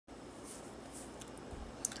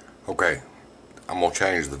Okay, I'm gonna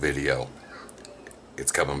change the video.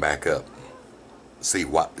 It's coming back up. See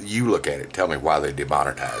what you look at it. Tell me why they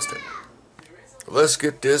demonetized it. Let's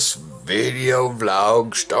get this video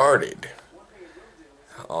vlog started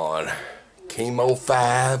on Chemo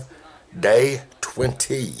 5, day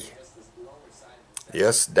 20.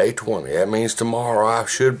 Yes, day 20. That means tomorrow I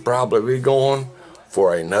should probably be going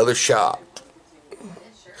for another shot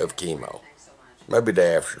of chemo. Maybe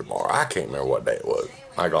day after tomorrow. I can't remember what day it was.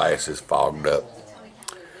 My glasses fogged up.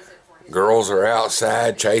 Girls are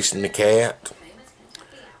outside chasing the cat.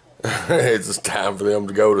 It's time for them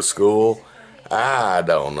to go to school. I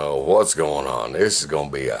don't know what's going on. This is going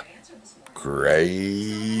to be a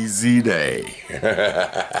crazy day.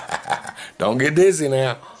 Don't get dizzy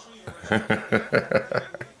now.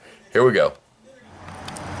 Here we go.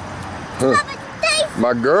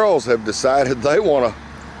 My girls have decided they want to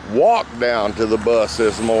walk down to the bus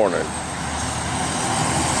this morning.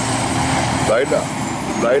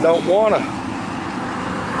 They don't want to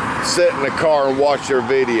sit in the car and watch their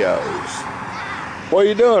videos. What are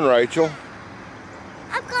you doing, Rachel?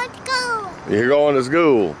 I'm going to school. You're going to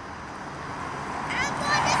school. I'm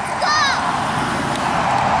going to school.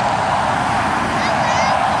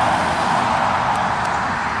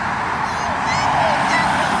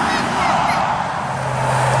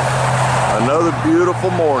 Another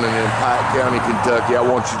beautiful morning in Pike County, Kentucky. I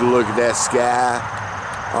want you to look at that sky.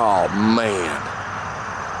 Oh man.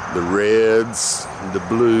 The reds, the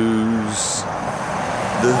blues,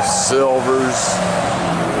 the silvers.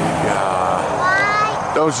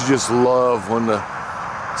 God. Don't you just love when the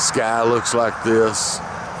sky looks like this?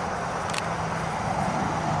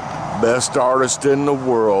 Best artist in the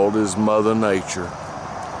world is Mother Nature.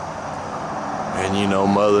 And you know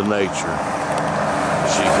Mother Nature,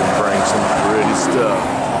 she can bring some pretty stuff.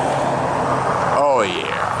 Oh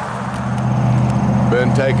yeah.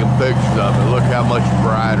 Been taking pictures of it. Look how much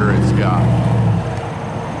brighter it's got.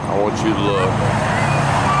 I want you to look.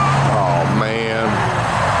 Oh man.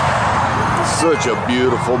 Such a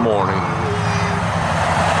beautiful morning.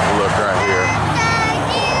 Look right here.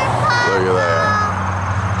 Look at that.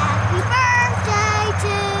 Happy birthday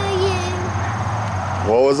to you.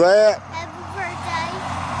 What was that? Happy birthday.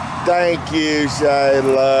 Thank you,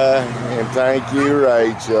 Shayla. And thank you,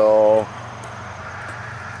 Rachel.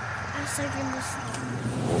 I'm serving this.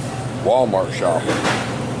 Walmart shopping.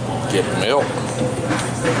 Getting milk,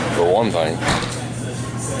 for one thing.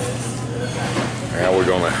 Now we're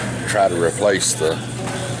gonna try to replace the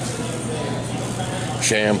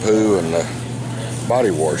shampoo and the body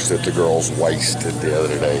wash that the girls wasted the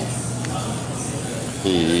other day.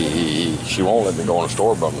 She won't let me go in the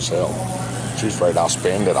store by myself. She's afraid I'll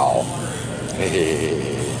spend it all.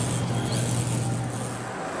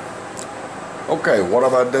 Okay, what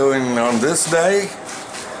am I doing on this day?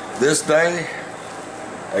 This day,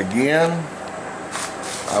 again,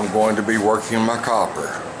 I'm going to be working my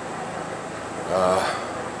copper.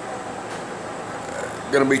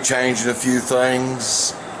 Going to be changing a few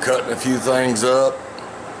things, cutting a few things up,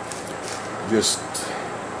 just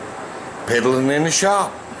piddling in the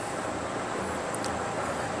shop.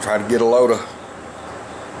 Try to get a load of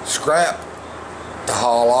scrap to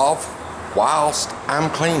haul off whilst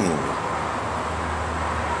I'm cleaning.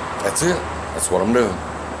 That's it. That's what I'm doing.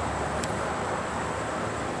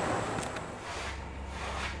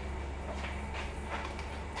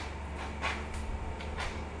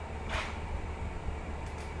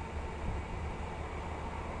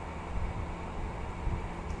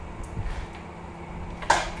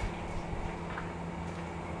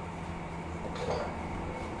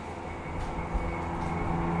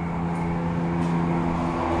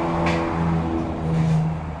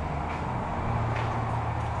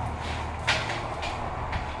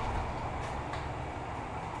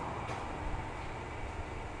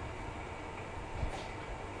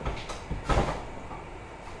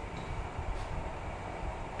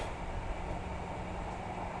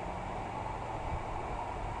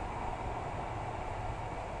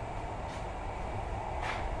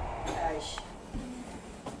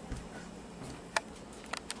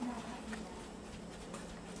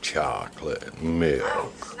 Chocolate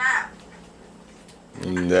milk.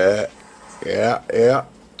 Yeah,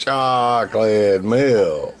 chocolate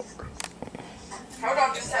milk. Hold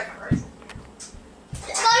on just a second, Ray.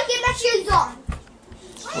 Gotta get my shoes on.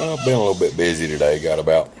 Well, I've been a little bit busy today. Got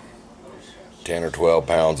about 10 or 12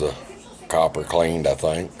 pounds of copper cleaned, I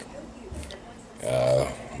think.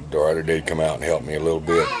 Doretta did come out and help me a little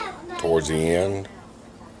bit towards the end.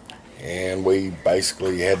 And we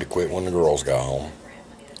basically had to quit when the girls got home.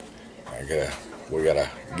 We gotta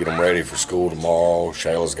get them ready for school tomorrow.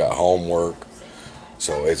 Shayla's got homework.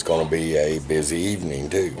 So it's going to be a busy evening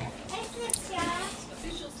too.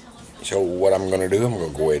 So what I'm going to do, I'm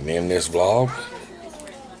going to go ahead and end this vlog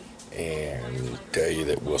and tell you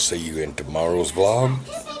that we'll see you in tomorrow's vlog.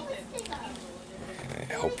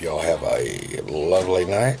 And I hope y'all have a lovely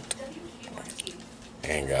night,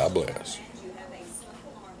 and God bless.